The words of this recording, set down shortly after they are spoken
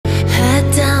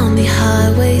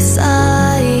highway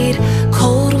side.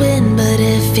 Cold wind, but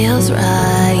it feels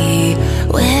right.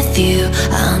 With you,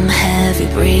 I'm heavy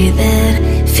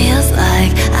breathing. Feels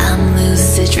like I'm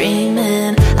lucid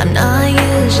dreaming. I'm not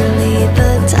usually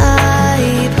the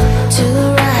type to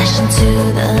rush into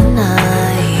the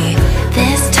night.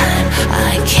 This time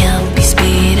I can't be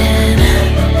speeding.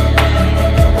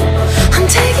 I'm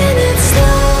taking it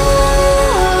slow,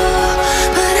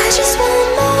 but I just want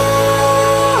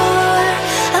more.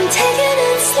 I'm taking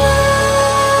it slow,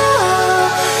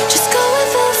 just go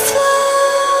with the flow.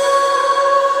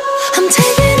 I'm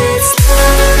taking it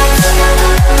slow,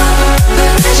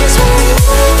 but I just want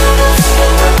more.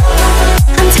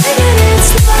 I'm taking it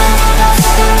slow,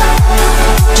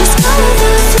 just go with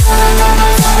the flow.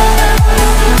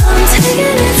 I'm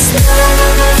taking it slow,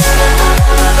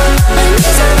 my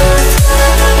knees on the floor.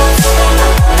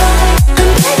 I'm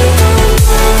begging for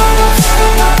more.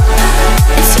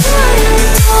 It's you I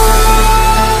adore.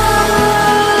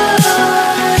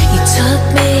 You took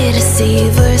me to see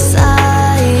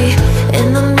Versailles in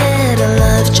the middle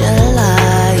of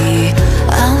July.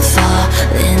 I'm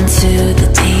falling to the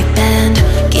deep end,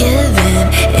 giving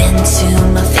into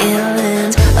my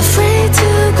feelings. Afraid to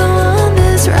go on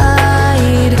this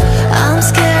ride. I'm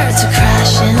scared to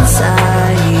crash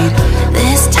inside.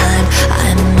 This time I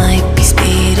might be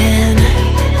speeding.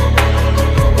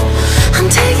 I'm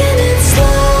taking it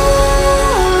slow,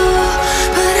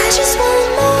 but I just want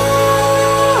more.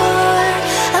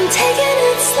 I'm taking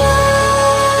it slow,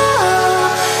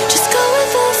 just go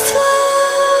with the flow.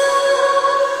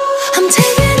 I'm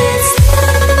taking it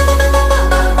slow,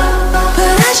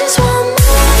 but I just want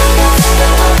more.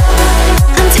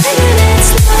 I'm taking it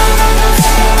slow,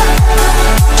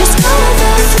 just go with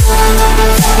the flow.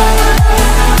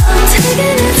 I'm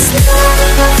taking it slow,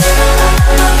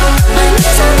 my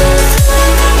knees on the floor.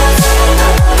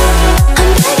 I'm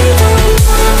begging for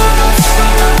more.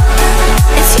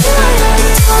 It's you I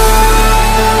adore.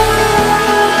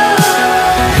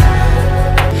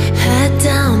 Head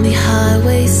down the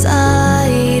highway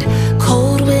side.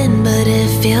 Cold wind, but it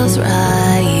feels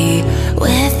right.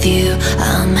 With you,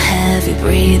 I'm heavy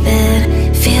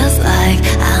breathing. Feels like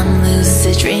I'm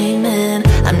lucid dreaming.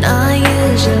 I'm not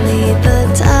usually the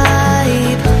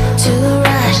type to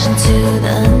rush into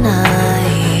the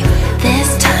night. This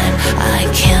time I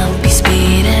can't be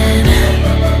speeding.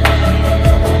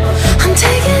 I'm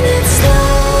taking it slow,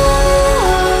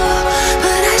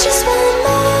 but I just want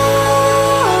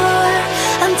more.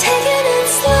 I'm taking it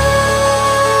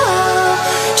slow,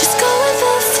 just go with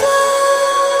the flow.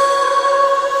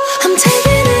 I'm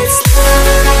taking it slow,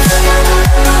 but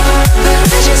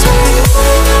I just want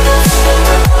more.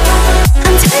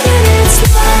 I'm taking it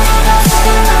slow,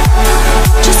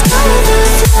 just go with the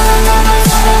flow.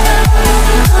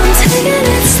 I'm taking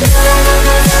it slow,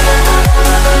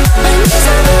 my knees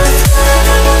on the floor.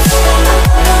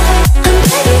 I'm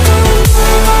begging for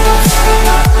more.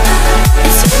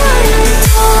 It's you I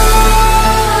adore.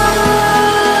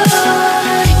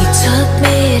 You took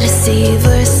me to see